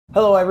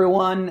Hello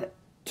everyone.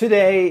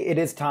 Today it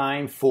is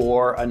time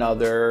for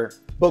another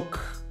book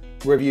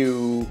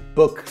review,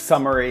 book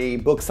summary,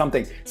 book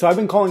something. So I've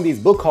been calling these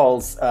book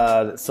hauls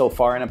so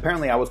far, and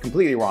apparently I was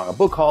completely wrong. A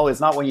book haul is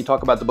not when you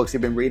talk about the books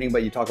you've been reading,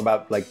 but you talk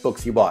about like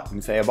books you bought.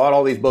 You say, I bought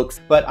all these books,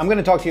 but I'm going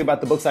to talk to you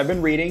about the books I've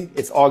been reading.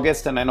 It's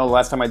August, and I know the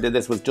last time I did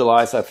this was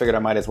July, so I figured I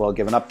might as well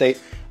give an update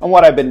on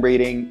what I've been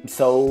reading.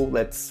 So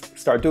let's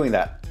start doing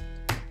that.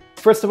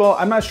 First of all,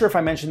 I'm not sure if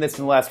I mentioned this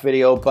in the last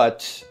video,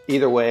 but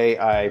either way,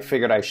 I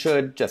figured I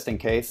should, just in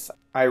case.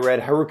 I read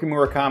Haruki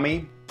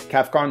Murakami,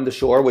 Kafka on the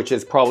Shore, which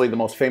is probably the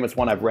most famous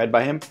one I've read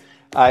by him.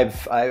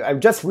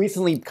 I've just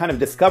recently kind of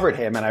discovered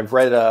him, and I've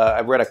read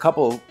a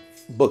couple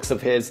books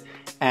of his,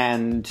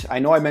 and I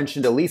know I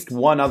mentioned at least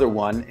one other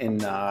one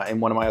in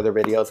one of my other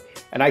videos,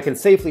 and I can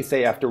safely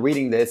say after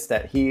reading this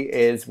that he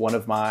is one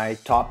of my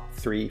top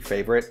 3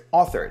 favorite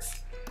authors.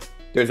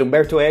 There's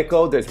Umberto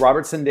Eco, there's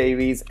Robertson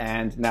Davies,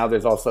 and now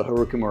there's also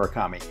Haruki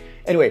Murakami.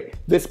 Anyway,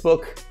 this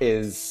book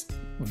is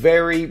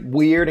very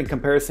weird in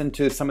comparison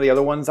to some of the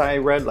other ones I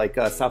read, like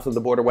South of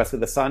the Border, West of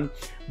the Sun.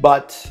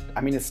 But,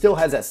 I mean, it still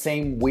has that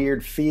same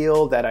weird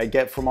feel that I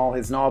get from all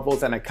his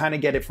novels, and I kind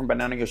of get it from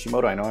Banana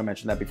Yoshimoto. I know I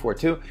mentioned that before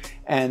too.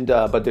 And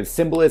but there's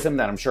symbolism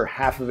that I'm sure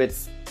half of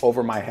it's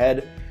over my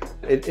head.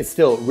 It's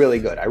still really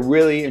good. I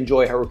really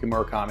enjoy Haruki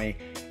Murakami.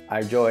 I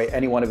enjoy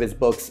any one of his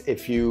books.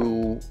 If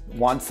you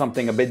want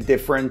something a bit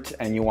different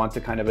and you want to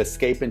kind of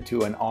escape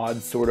into an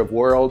odd sort of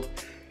world,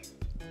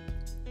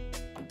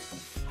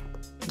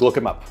 look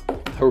him up,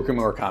 Haruki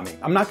Murakami.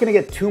 I'm not gonna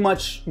get too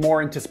much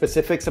more into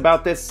specifics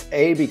about this,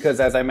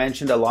 because as I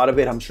mentioned, a lot of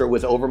it I'm sure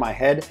was over my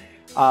head,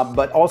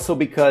 but also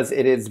because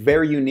it is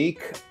very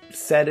unique,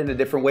 said in a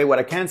different way. What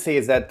I can say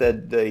is that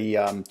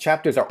the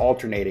chapters are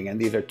alternating, and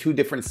these are 2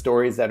 different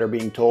stories that are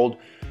being told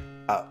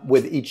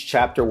with each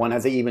chapter. One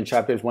has the even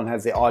chapters, one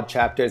has the odd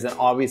chapters, and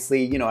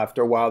obviously, you know,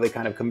 after a while they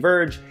kind of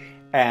converge,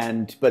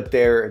 but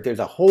there's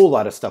a whole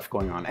lot of stuff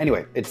going on.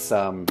 Anyway, it's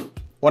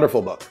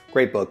wonderful book,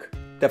 great book,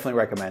 definitely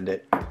recommend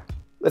it.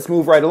 Let's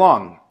move right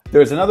along.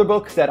 There's another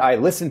book that I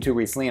listened to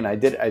recently and I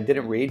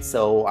didn't read,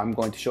 so I'm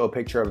going to show a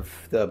picture of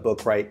the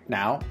book right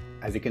now.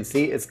 As you can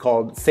see, it's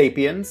called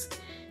Sapiens,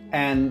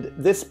 and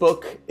this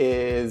book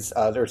is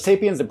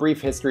Sapiens: A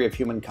Brief History of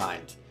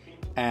Humankind.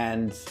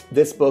 And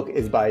this book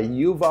is by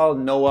Yuval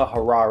Noah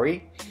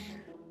Harari.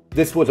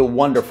 This was a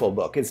wonderful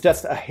book. It's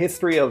just a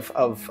history of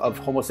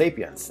Homo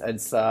sapiens.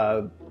 It's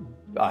a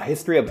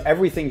history of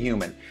everything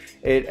human.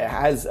 It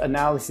has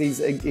analyses,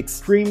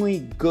 extremely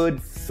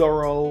good,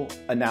 thorough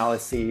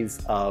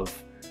analyses of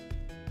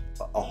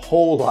a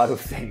whole lot of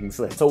things.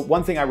 So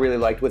one thing I really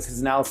liked was his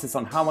analysis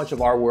on how much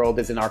of our world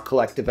is in our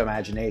collective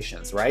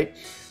imaginations, right?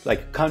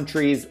 Like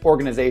countries,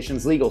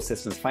 organizations, legal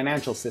systems,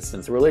 financial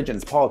systems,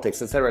 religions,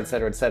 politics, etc.,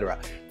 etc., etc.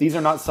 These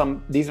are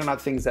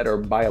not things that are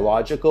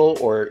biological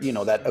or, you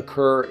know, that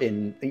occur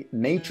in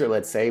nature,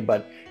 let's say,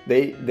 but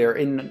they're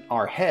in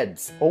our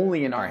heads,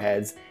 only in our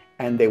heads,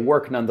 and they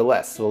work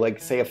nonetheless. So like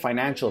say a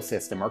financial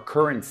system or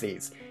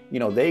currencies, you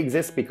know, they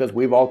exist because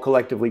we've all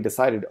collectively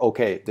decided,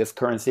 okay, this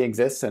currency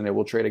exists and it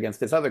will trade against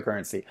this other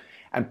currency.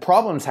 And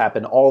problems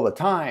happen all the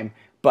time,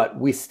 but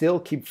we still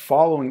keep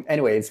following.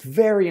 Anyway, it's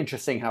very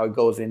interesting how it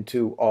goes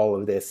into all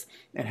of this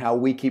and how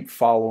we keep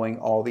following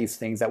all these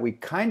things that we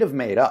kind of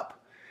made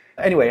up.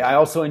 Anyway, I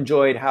also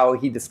enjoyed how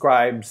he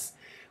describes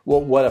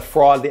what a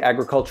fraud the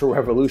agricultural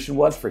revolution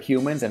was for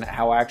humans, and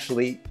how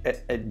actually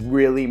it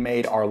really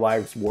made our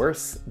lives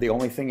worse. The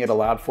only thing it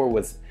allowed for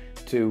was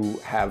to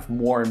have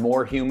more and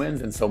more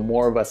humans, and so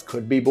more of us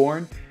could be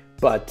born.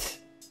 But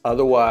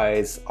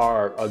otherwise,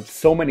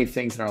 so many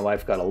things in our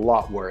life got a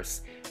lot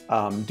worse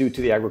due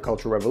to the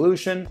agricultural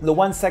revolution. The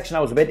one section I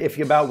was a bit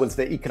iffy about was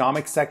the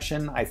economics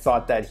section. I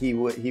thought that you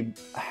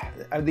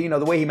know,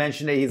 the way he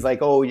mentioned it, he's like,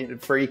 oh,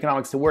 for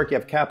economics to work, you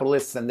have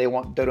capitalists and they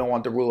don't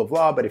want the rule of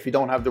law. But if you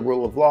don't have the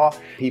rule of law,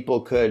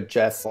 people could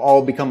just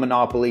all become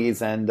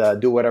monopolies and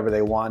do whatever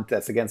they want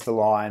that's against the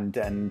law, and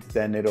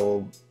then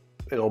it'll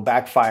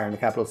backfire and the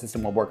capitalist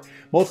system won't work.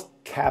 Most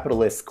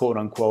capitalists, quote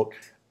unquote,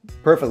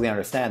 perfectly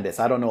understand this.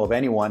 I don't know of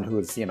anyone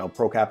who's, you know,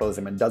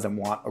 pro-capitalism and doesn't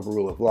want a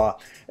rule of law.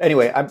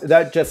 Anyway,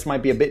 that just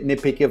might be a bit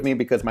nitpicky of me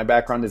because my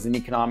background is in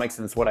economics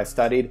and it's what I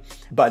studied.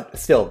 But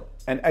still,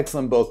 an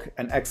excellent book,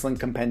 an excellent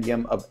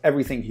compendium of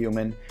everything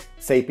human.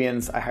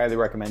 Sapiens, I highly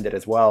recommend it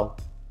as well.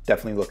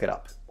 Definitely look it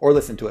up or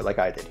listen to it like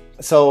I did.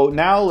 So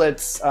now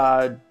let's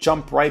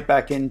jump right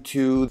back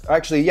into,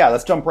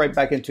 let's jump right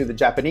back into the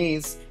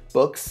Japanese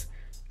books.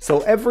 So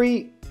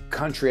every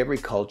country, every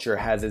culture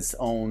has its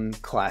own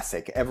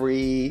classic.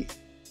 You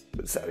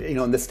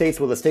know, in the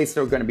States, well, the States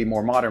are going to be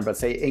more modern, but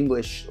say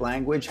English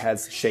language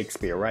has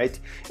Shakespeare, right?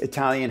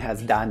 Italian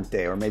has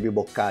Dante or maybe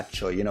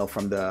Boccaccio, you know,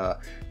 from the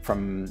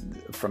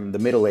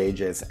Middle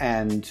Ages.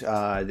 And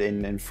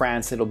in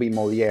France, it'll be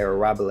Molière or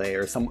Rabelais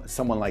or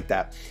someone like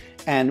that.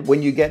 And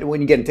when you get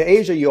into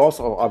Asia, you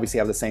also obviously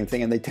have the same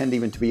thing, and they tend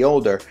even to be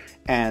older.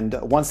 And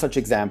one such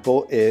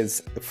example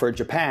is, for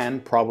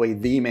Japan, probably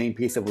the main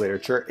piece of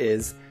literature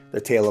is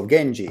The Tale of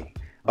Genji.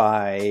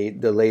 by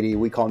the lady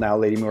we call now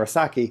Lady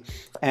Murasaki.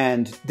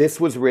 And this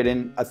was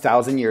written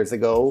 1,000 years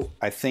ago.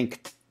 I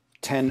think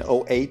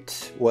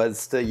 1008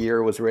 was the year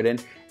it was written.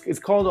 It's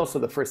called also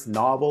the first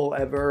novel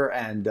ever,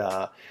 and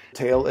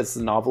tale is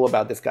a novel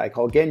about this guy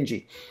called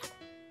Genji.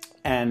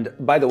 And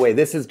by the way,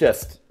 this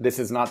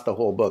is not the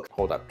whole book.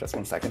 Hold up, just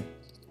one second.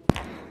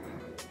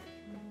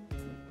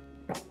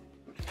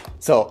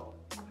 So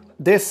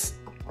this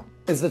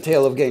is the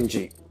tale of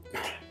Genji.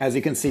 As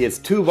you can see, it's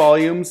 2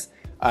 volumes.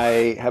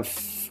 I have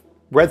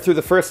read through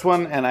the first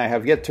one and I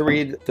have yet to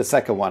read the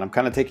second one. I'm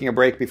kind of taking a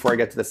break before I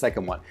get to the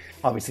second one.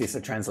 Obviously, it's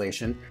a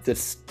translation.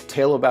 This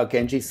tale about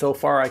Genji, so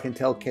far I can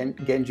tell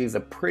Genji's he's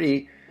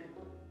pretty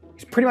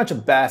much a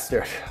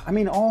bastard. I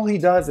mean, all he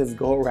does is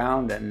go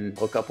around and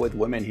hook up with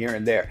women here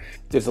and there.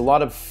 There's a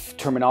lot of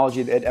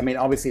terminology that, I mean,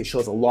 obviously it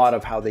shows a lot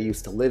of how they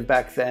used to live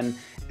back then,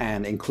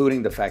 and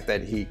including the fact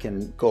that he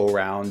can go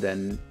around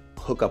and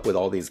hook up with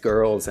all these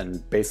girls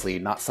and basically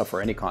not suffer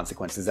any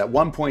consequences. At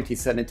one point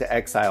he's sent into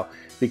exile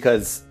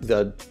because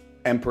the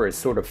emperor is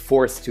sort of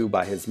forced to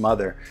by his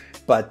mother,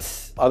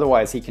 but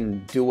otherwise he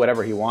can do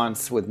whatever he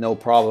wants with no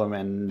problem.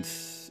 And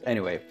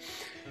anyway,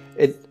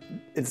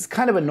 it's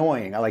kind of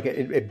annoying. Like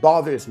it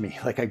bothers me.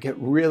 Like I get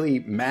really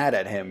mad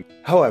at him.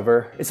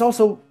 However, it's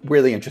also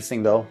really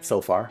interesting though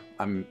so far.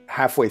 I'm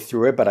halfway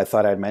through it, but I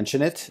thought I'd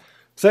mention it.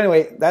 So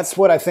anyway, that's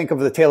what I think of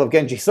the tale of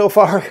Genji so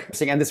far.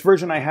 And this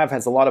version I have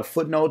has a lot of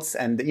footnotes,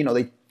 and you know,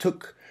 they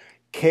took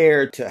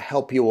care to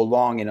help you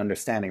along in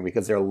understanding,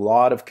 because there are a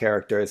lot of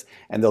characters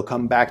and they'll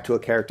come back to a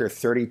character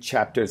 30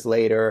 chapters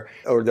later,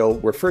 or they'll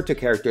refer to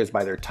characters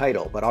by their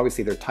title, but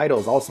obviously their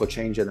titles also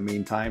change in the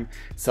meantime.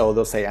 So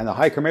they'll say, and the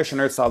High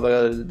Commissioner saw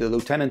the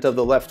Lieutenant of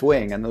the Left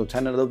Wing, and the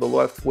Lieutenant of the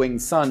Left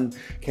Wing's son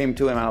came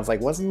to him, and I was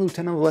like, wasn't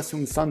Lieutenant of the Left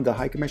Wing's son the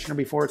High Commissioner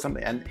before or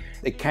something? And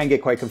it can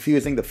get quite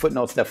confusing. The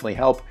footnotes definitely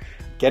help.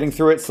 Getting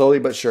through it slowly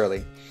but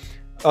surely.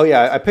 Oh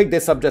yeah, I picked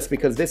this up just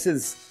because this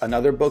is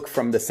another book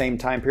from the same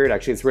time period.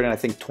 Actually, it's written, I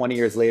think, 20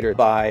 years later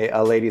by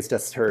a lady. It's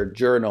just her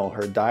journal,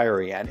 her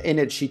diary. And in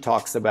it, she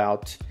talks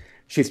about,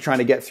 she's trying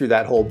to get through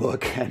that whole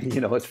book. And, you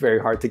know, it's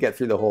very hard to get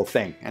through the whole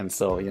thing. And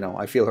so, you know,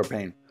 I feel her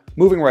pain.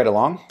 Moving right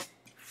along.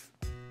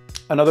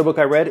 Another book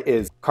I read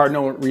is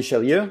Cardinal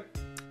Richelieu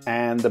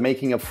and the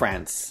Making of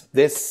France.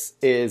 This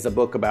is a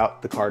book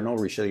about the Cardinal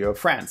Richelieu of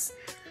France.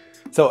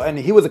 So, and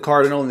he was a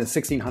cardinal in the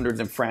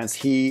 1600s in France.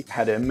 He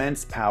had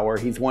immense power.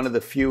 He's one of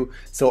the few.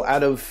 So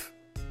out of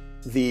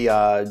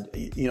the,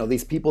 you know,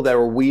 these people that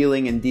were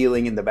wheeling and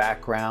dealing in the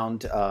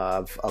background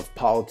of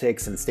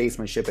politics and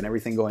statesmanship and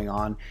everything going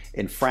on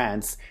in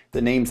France,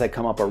 the names that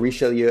come up are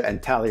Richelieu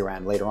and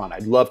Talleyrand later on.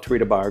 I'd love to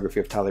read a biography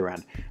of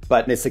Talleyrand,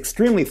 but it's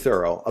extremely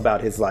thorough about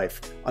his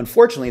life.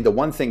 Unfortunately, the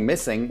one thing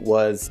missing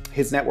was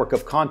his network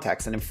of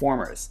contacts and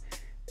informers.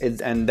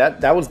 And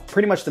that was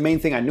pretty much the main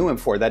thing I knew him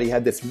for, that he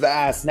had this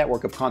vast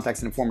network of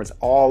contacts and informers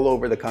all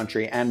over the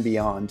country and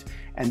beyond.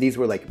 And these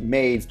were like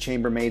maids,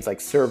 chambermaids,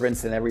 like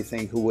servants and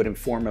everything, who would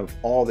inform of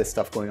all this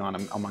stuff going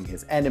on among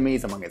his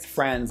enemies, among his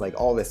friends, like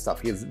all this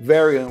stuff. He is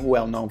very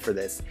well known for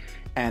this.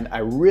 And I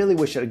really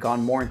wish it had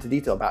gone more into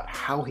detail about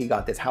how he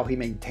got this, how he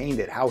maintained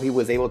it, how he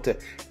was able to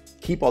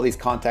keep all these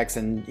contacts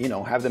and, you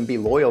know, have them be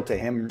loyal to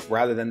him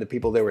rather than the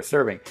people they were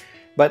serving.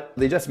 But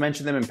they just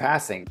mentioned them in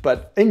passing.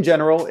 But in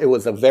general, it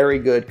was a very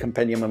good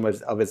compendium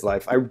of his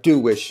life. I do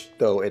wish,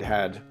 though, it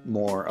had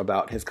more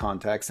about his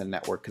contacts and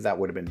network, because that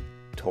would have been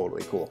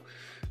totally cool.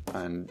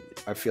 And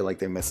I feel like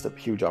they missed a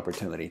huge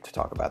opportunity to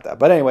talk about that.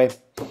 But anyway,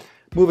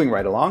 moving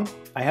right along,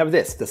 I have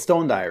this, The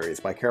Stone Diaries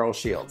by Carol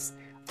Shields.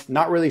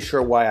 Not really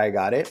sure why I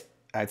got it.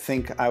 I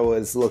think I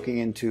was looking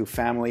into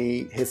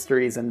family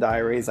histories and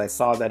diaries. I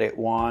saw that it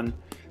won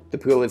the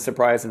Pulitzer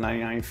Prize in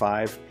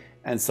 1995.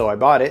 And so I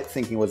bought it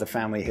thinking it was a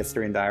family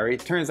history and diary.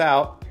 Turns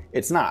out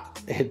it's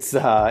not.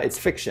 It's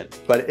fiction,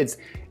 but it's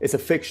a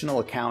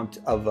fictional account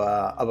of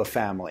a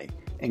family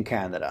in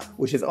Canada,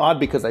 which is odd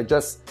because I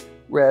just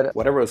read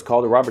whatever it was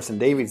called, a Robertson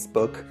Davies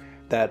book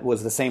that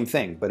was the same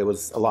thing, but it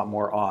was a lot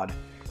more odd.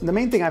 And the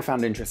main thing I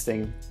found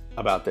interesting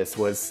about this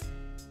was,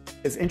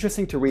 it's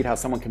interesting to read how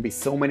someone can be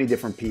so many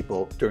different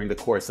people during the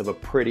course of a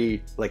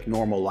pretty like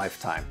normal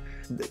lifetime.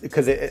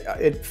 Because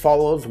it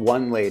follows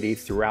one lady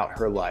throughout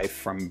her life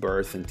from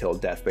birth until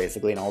death,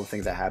 basically, and all the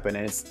things that happen.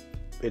 And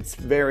it's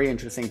very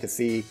interesting to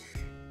see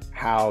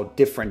how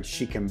different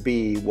she can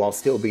be while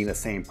still being the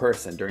same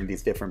person during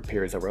these different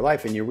periods of her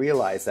life. And you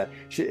realize that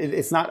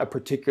it's not a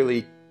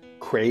particularly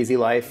crazy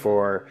life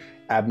or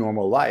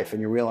abnormal life.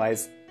 And you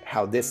realize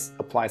how this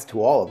applies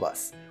to all of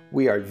us.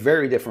 We are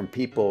very different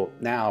people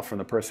now from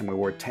the person we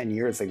were 10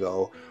 years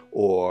ago,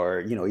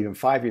 or, you know, even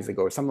 5 years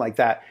ago, or something like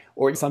that.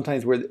 Or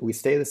sometimes we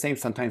stay the same,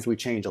 sometimes we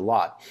change a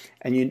lot.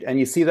 And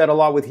you see that a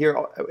lot with here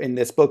in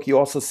this book. You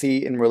also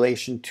see in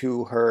relation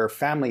to her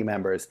family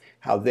members,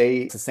 how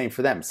it's the same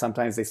for them.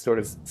 Sometimes they sort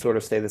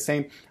of stay the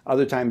same.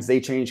 Other times they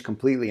change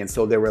completely. And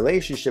so their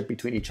relationship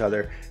between each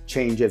other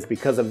changes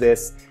because of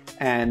this.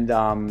 And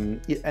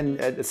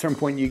at a certain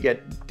point, you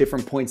get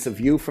different points of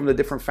view from the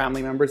different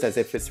family members, as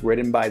if it's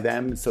written by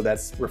them. So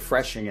that's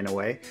refreshing in a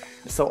way.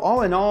 So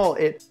all in all,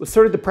 it was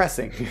sort of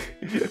depressing.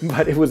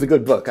 but it was a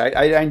good book.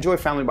 I enjoy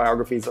family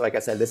biographies. Like I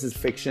said, this is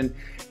fiction,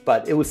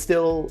 but it was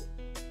still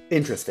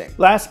interesting.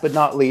 Last but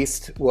not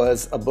least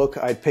was a book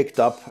I picked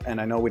up,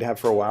 and I know we'd have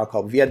for a while,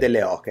 called Via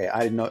delle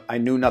Oche. I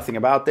knew nothing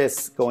about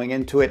this going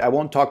into it. I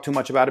won't talk too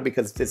much about it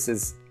because this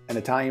is an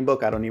Italian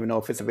book. I don't even know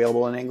if it's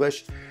available in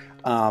English.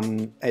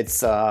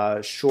 It's a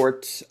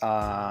short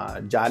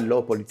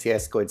giallo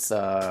poliziesco. It's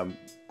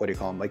what do you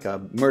call them? Like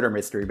a murder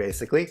mystery,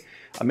 basically.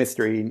 A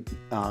mystery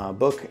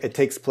book. It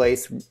takes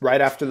place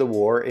right after the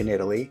war in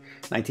Italy,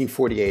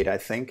 1948, I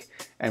think.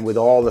 And with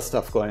all the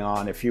stuff going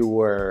on, if you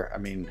were, I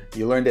mean,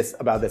 you learned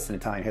about this in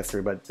Italian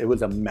history, but it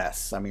was a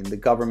mess. I mean, the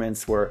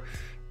governments were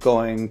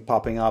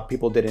popping up.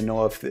 People didn't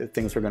know if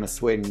things were going to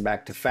swing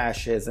back to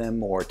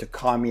fascism or to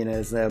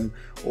communism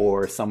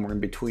or somewhere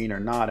in between or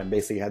not. And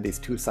basically you had these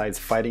two sides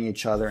fighting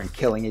each other and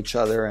killing each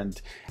other.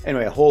 And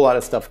anyway, a whole lot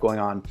of stuff going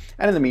on.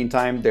 And in the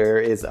meantime, there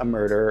is a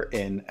murder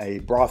in a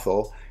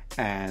brothel,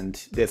 and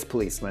this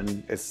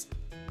policeman is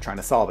trying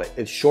to solve it.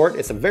 It's short.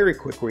 It's a very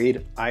quick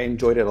read. I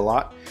enjoyed it a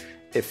lot.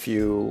 If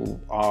you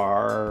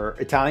are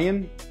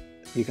Italian,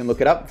 you can look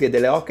it up. Via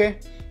delle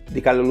Oche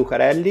di Carlo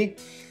Lucarelli.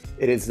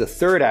 It is the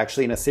third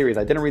actually in a series.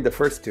 I didn't read the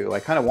first two. I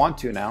kind of want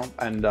to now,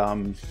 and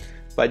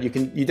but you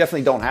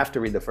definitely don't have to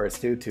read the first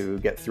two to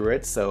get through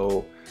it.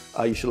 So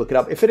you should look it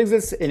up. If it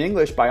exists in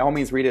English, by all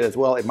means read it as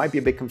well. It might be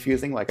a bit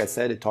confusing. Like I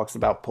said, it talks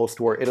about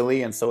post-war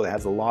Italy, and so it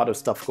has a lot of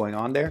stuff going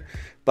on there.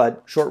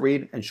 But short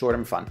read and short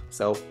and fun.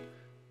 So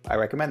I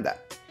recommend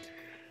that.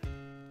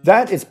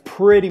 That is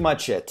pretty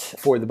much it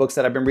for the books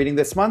that I've been reading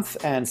this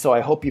month, and so I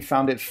hope you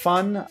found it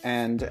fun.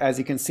 And as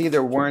you can see,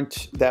 there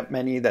weren't that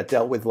many that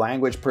dealt with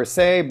language per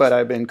se, but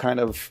I've been kind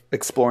of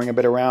exploring a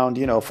bit around,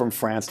 you know, from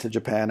France to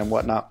Japan and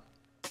whatnot.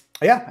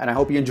 Yeah, and I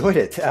hope you enjoyed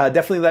it.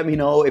 Definitely let me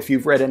know if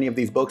you've read any of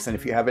these books and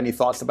if you have any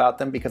thoughts about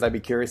them, because I'd be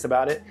curious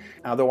about it.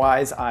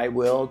 Otherwise, I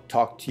will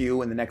talk to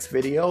you in the next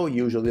video.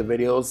 Usually the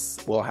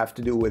videos will have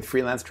to do with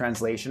freelance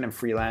translation and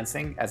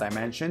freelancing, as I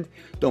mentioned.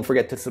 Don't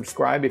forget to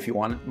subscribe if you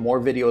want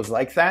more videos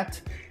like that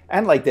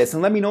and like this.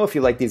 And let me know if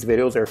you like these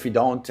videos or if you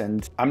don't.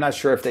 And I'm not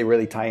sure if they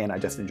really tie in. I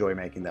just enjoy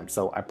making them,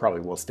 so I probably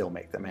will still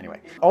make them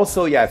anyway.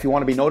 Also, yeah, if you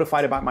want to be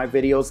notified about my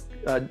videos,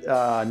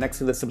 next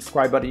to the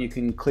subscribe button, you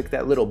can click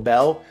that little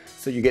bell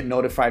so you get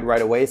notified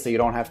right away, so you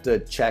don't have to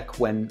check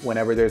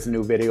whenever there's a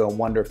new video and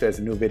wonder if there's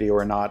a new video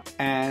or not.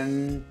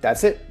 And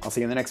that's it. I'll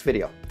see you in the next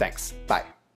video. Thanks. Bye.